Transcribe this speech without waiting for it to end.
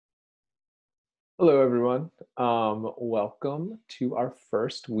Hello, everyone. Welcome to our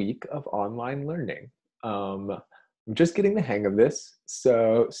first week of online learning. I'm just getting the hang of this,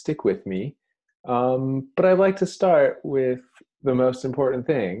 so stick with me. But I'd like to start with the most important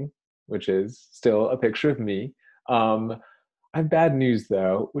thing, which is still a picture of me. Um, I have bad news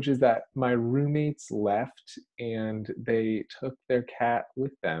though, which is that my roommates left and they took their cat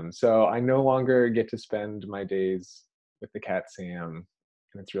with them. So I no longer get to spend my days with the cat Sam,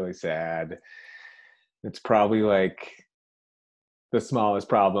 and it's really sad. It's probably like the smallest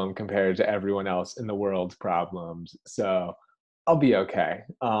problem compared to everyone else in the world's problems. So I'll be okay.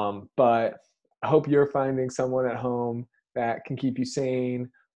 But I hope you're finding someone at home that can keep you sane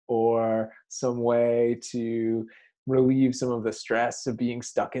or some way to relieve some of the stress of being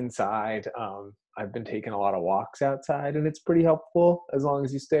stuck inside. I've been taking a lot of walks outside and it's pretty helpful as long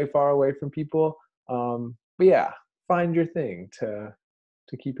as you stay far away from people. But yeah, find your thing to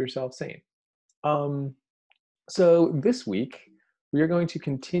keep yourself sane. Um, so this week, we are going to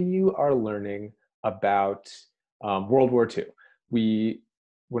continue our learning about World War II. We,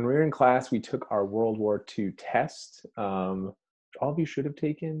 when we were in class, we took our World War II test, which all of you should have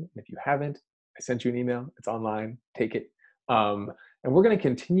taken. And if you haven't, I sent you an email. It's online. Take it. And we're going to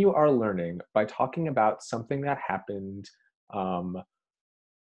continue our learning by talking about something that happened um,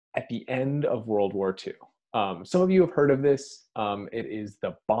 at the end of World War II. Some of you have heard of this. It is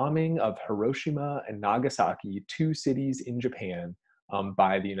the bombing of Hiroshima and Nagasaki, two cities in Japan,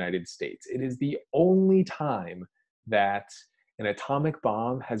 by the United States. It is the only time that an atomic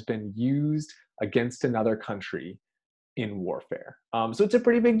bomb has been used against another country in warfare. So it's a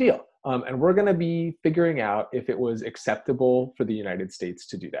pretty big deal. And we're going to be figuring out if it was acceptable for the United States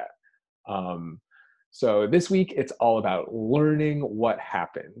to do that. So this week, it's all about learning what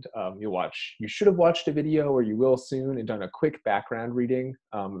happened. You should have watched a video, or you will soon, and done a quick background reading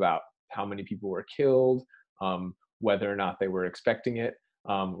about how many people were killed, whether or not they were expecting it.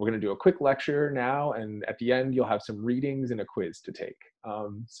 We're going to do a quick lecture now, and at the end, you'll have some readings and a quiz to take.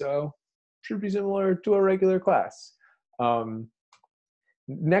 So should be similar to a regular class.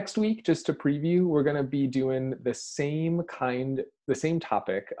 Next week, just to preview, we're going to be doing the same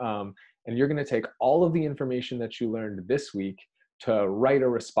topic, and you're going to take all of the information that you learned this week to write a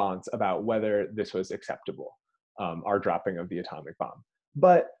response about whether this was acceptable, our dropping of the atomic bomb.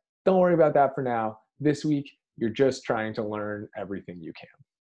 But don't worry about that for now. This week, you're just trying to learn everything you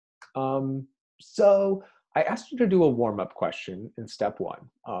can. So I asked you to do a warm-up question in step one.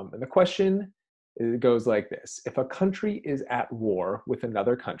 And the question, it goes like this: if a country is at war with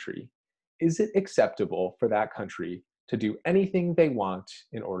another country, is it acceptable for that country to do anything they want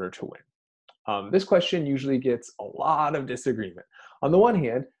in order to win? This question usually gets a lot of disagreement. On the one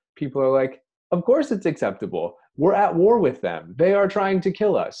hand, people are like, of course it's acceptable. We're at war with them. They are trying to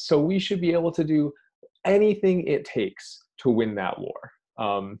kill us. So we should be able to do anything it takes to win that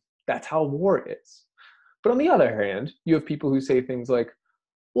war. That's how war is. But on the other hand, you have people who say things like,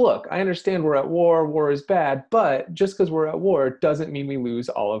 look, I understand we're at war is bad, but just because we're at war doesn't mean we lose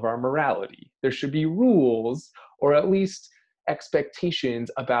all of our morality. There should be rules, or at least expectations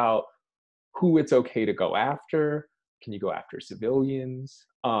about who it's okay to go after. Can you go after civilians?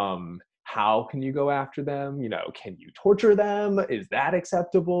 How can you go after them? Can you torture them? Is that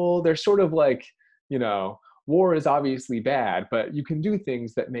acceptable? There's sort of like, war is obviously bad, but you can do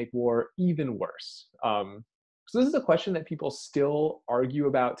things that make war even worse. So this is a question that people still argue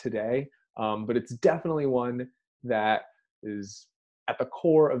about today, but it's definitely one that is at the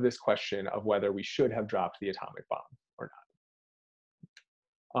core of this question of whether we should have dropped the atomic bomb or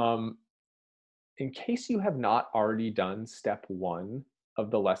not. In case you have not already done step one of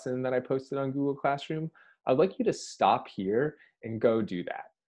the lesson that I posted on Google Classroom, I'd like you to stop here and go do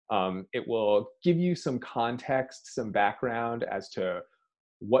that. It will give you some context, some background as to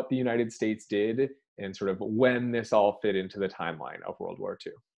what the United States did and sort of when this all fit into the timeline of World War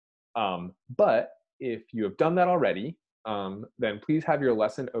II. But if you have done that already, then please have your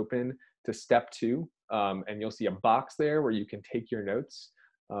lesson open to step two, and you'll see a box there where you can take your notes.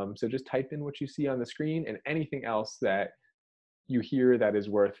 So just type in what you see on the screen and anything else that you hear that is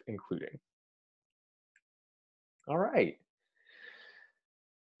worth including. All right.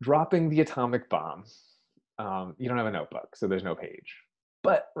 Dropping the atomic bomb. You don't have a notebook, so there's no page,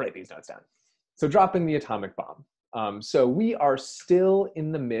 but write these notes down. So dropping the atomic bomb. So we are still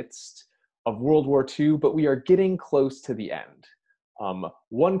in the midst of World War II, but we are getting close to the end.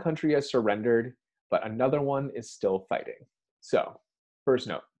 One country has surrendered, but another one is still fighting. So first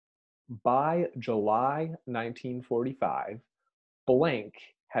note, by July 1945, blank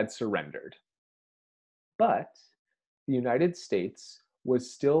had surrendered, but the United States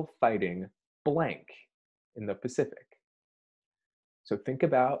was still fighting blank in the Pacific. So think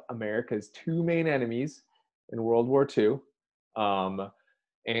about America's two main enemies in World War II.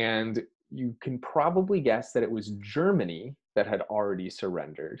 And you can probably guess that it was Germany that had already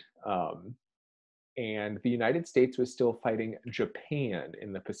surrendered. And the United States was still fighting Japan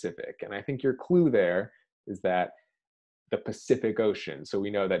in the Pacific. And I think your clue there is that the Pacific Ocean. So we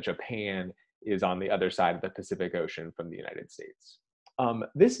know that Japan is on the other side of the Pacific Ocean from the United States.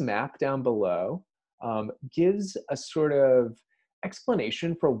 This map down below gives a sort of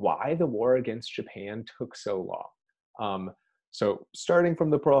explanation for why the war against Japan took so long. So starting from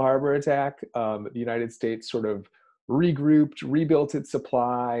the Pearl Harbor attack, the United States sort of regrouped, rebuilt its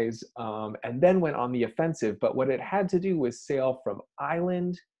supplies, and then went on the offensive. But what it had to do was sail from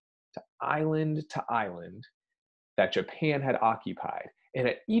island to island to island that Japan had occupied. And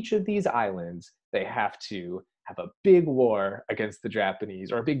at each of these islands, they have to have a big war against the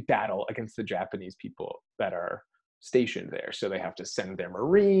Japanese, or a big battle against the Japanese people that are stationed there. So they have to send their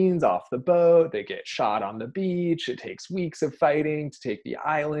Marines off the boat, they get shot on the beach, it takes weeks of fighting to take the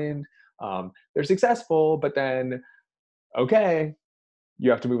island. They're successful, but then, okay,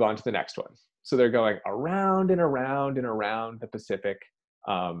 you have to move on to the next one. So they're going around and around and around the Pacific,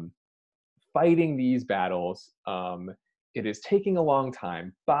 fighting these battles. It is taking a long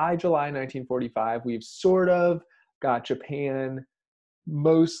time. By July 1945, we've sort of got Japan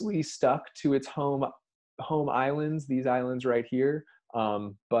mostly stuck to its home islands, these islands right here,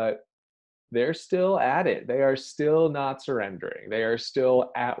 but they're still at it. They are still not surrendering. They are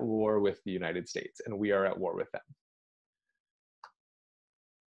still at war with the United States, and we are at war with them.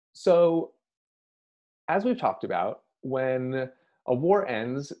 So, as we've talked about, when a war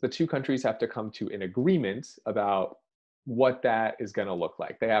ends, the two countries have to come to an agreement about what that is going to look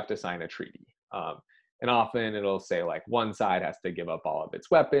like. They have to sign a treaty. And often it'll say like one side has to give up all of its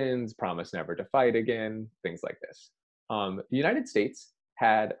weapons, promise never to fight again, things like this. The United States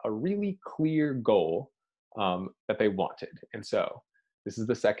had a really clear goal that they wanted. And so this is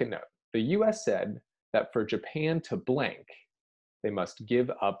the second note. The US said that for Japan to blank, they must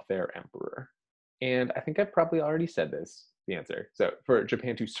give up their emperor. And I think I've probably already said this, the answer. So for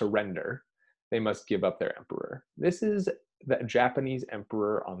Japan to surrender, they must give up their emperor. This is the Japanese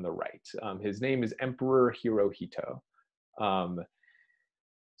emperor on the right. His name is Emperor Hirohito.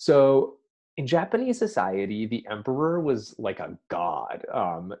 So in Japanese society, the emperor was like a god.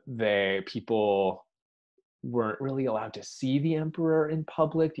 People weren't really allowed to see the emperor in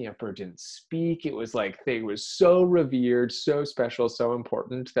public. The emperor didn't speak. It was like they was so revered, so special, so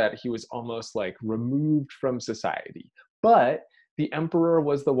important that he was almost like removed from society. But the emperor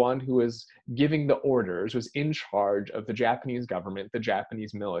was the one who was giving the orders, was in charge of the Japanese government, the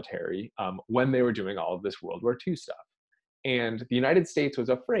Japanese military, when they were doing all of this World War II stuff. And the United States was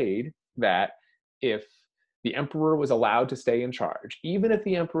afraid that if the emperor was allowed to stay in charge, even if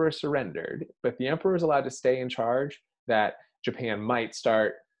the emperor surrendered, but the emperor was allowed to stay in charge, that Japan might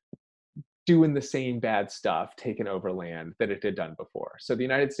start doing the same bad stuff, taking over land that it had done before. So the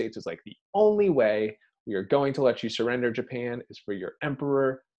United States was like, the only way we are going to let you surrender Japan is for your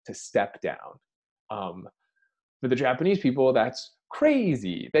emperor to step down. For the Japanese people, that's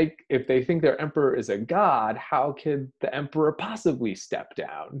crazy. If they think their emperor is a god, how could the emperor possibly step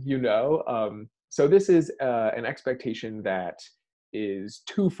down, you know? So this is an expectation that is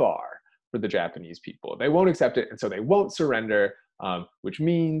too far for the Japanese people. They won't accept it, and so they won't surrender, which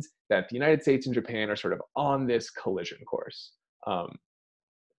means that the United States and Japan are sort of on this collision course.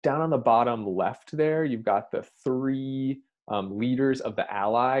 Down on the bottom left there, you've got the three leaders of the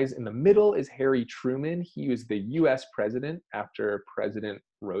Allies. In the middle is Harry Truman. He was the US president after President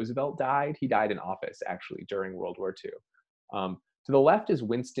Roosevelt died. He died in office, actually, during World War II. To the left is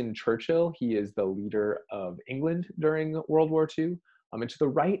Winston Churchill. He is the leader of England during World War II. And to the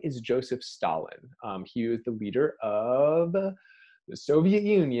right is Joseph Stalin. He was the leader of the Soviet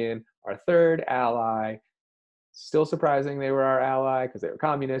Union, our third ally. Still surprising they were our ally because they were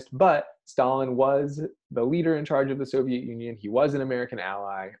communist, but Stalin was the leader in charge of the Soviet Union. He was an American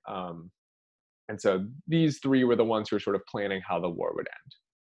ally. And so these three were the ones who were sort of planning how the war would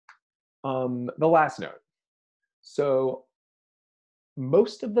end. The last note. So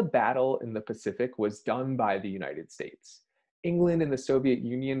most of the battle in the Pacific was done by the United States. England and the Soviet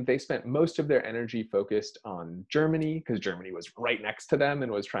Union, they spent most of their energy focused on Germany because Germany was right next to them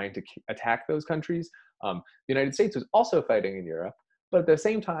and was trying to attack those countries. The United States was also fighting in Europe, but at the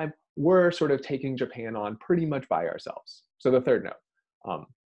same time, we're sort of taking Japan on pretty much by ourselves. So the third note,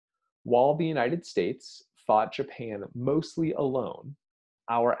 while the United States fought Japan mostly alone,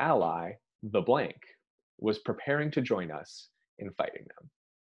 our ally, the blank, was preparing to join us in fighting them.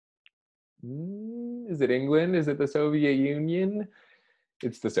 Is it England? Is it the Soviet Union?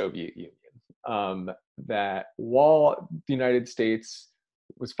 It's the Soviet Union. That while the United States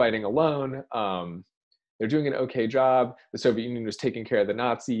was fighting alone, they're doing an okay job. The Soviet Union was taking care of the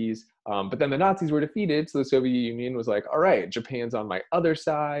Nazis, but then the Nazis were defeated, so the Soviet Union was like, all right, Japan's on my other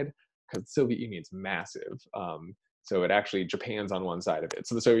side, because the Soviet Union's massive. So it actually, Japan's on one side of it.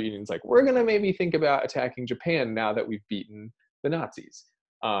 So the Soviet Union's like, we're gonna maybe think about attacking Japan now that we've beaten the Nazis.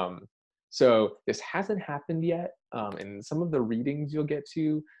 So this hasn't happened yet. And some of the readings you'll get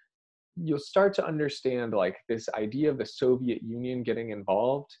to, you'll start to understand like this idea of the Soviet Union getting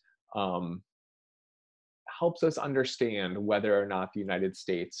involved helps us understand whether or not the United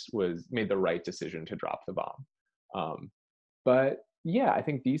States made the right decision to drop the bomb. But yeah, I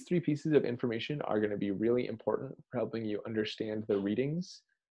think these three pieces of information are going to be really important for helping you understand the readings.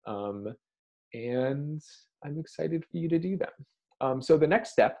 And I'm excited for you to do them. So the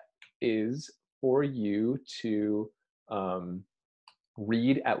next step is for you to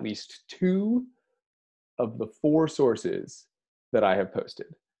read at least 2 of the 4 sources that I have posted.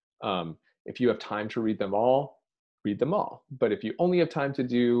 If you have time to read them all, read them all. But if you only have time to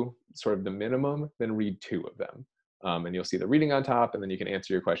do sort of the minimum, then read 2 of them. And you'll see the reading on top, and then you can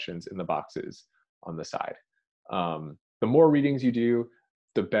answer your questions in the boxes on the side. The more readings you do,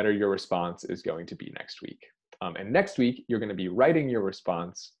 the better your response is going to be next week. And next week, you're going to be writing your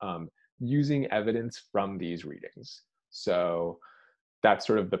response using evidence from these readings. So that's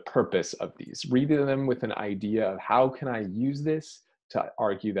sort of the purpose of these. Reading them with an idea of how can I use this to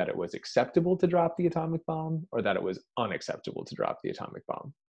argue that it was acceptable to drop the atomic bomb or that it was unacceptable to drop the atomic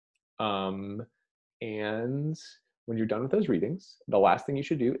bomb. And when you're done with those readings, the last thing you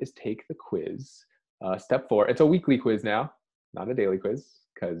should do is take the quiz. Step 4, it's a weekly quiz now, not a daily quiz,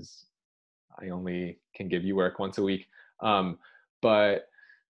 because I only can give you work once a week. But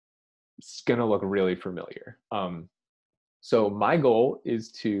it's gonna look really familiar. So my goal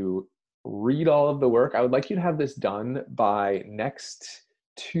is to read all of the work. I would like you to have this done by next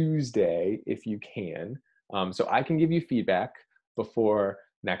Tuesday, if you can. So I can give you feedback before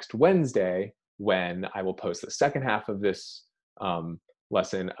next Wednesday, when I will post the second half of this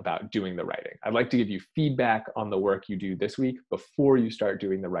lesson about doing the writing. I'd like to give you feedback on the work you do this week before you start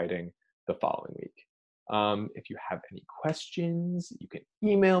doing the writing the following week. If you have any questions, you can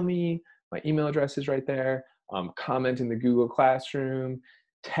email me. My email address is right there. Comment in the Google Classroom,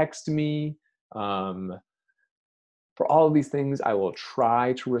 text me. For all of these things, I will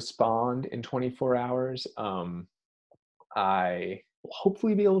try to respond in 24 hours. I will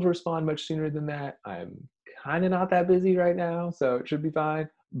hopefully be able to respond much sooner than that. I'm kind of not that busy right now, so it should be fine.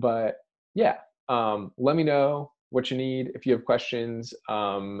 But yeah, let me know what you need if you have questions.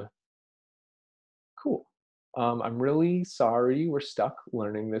 Cool. I'm really sorry we're stuck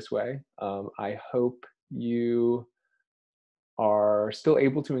learning this way. I hope you are still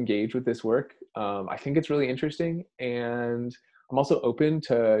able to engage with this work. I think it's really interesting, and I'm also open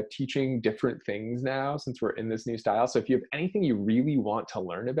to teaching different things now since we're in this new style. So if you have anything you really want to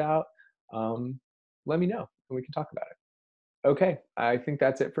learn about, let me know and we can talk about it. Okay, I think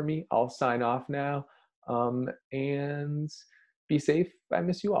that's it for me. I'll sign off now, and be safe. I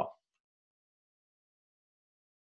miss you all.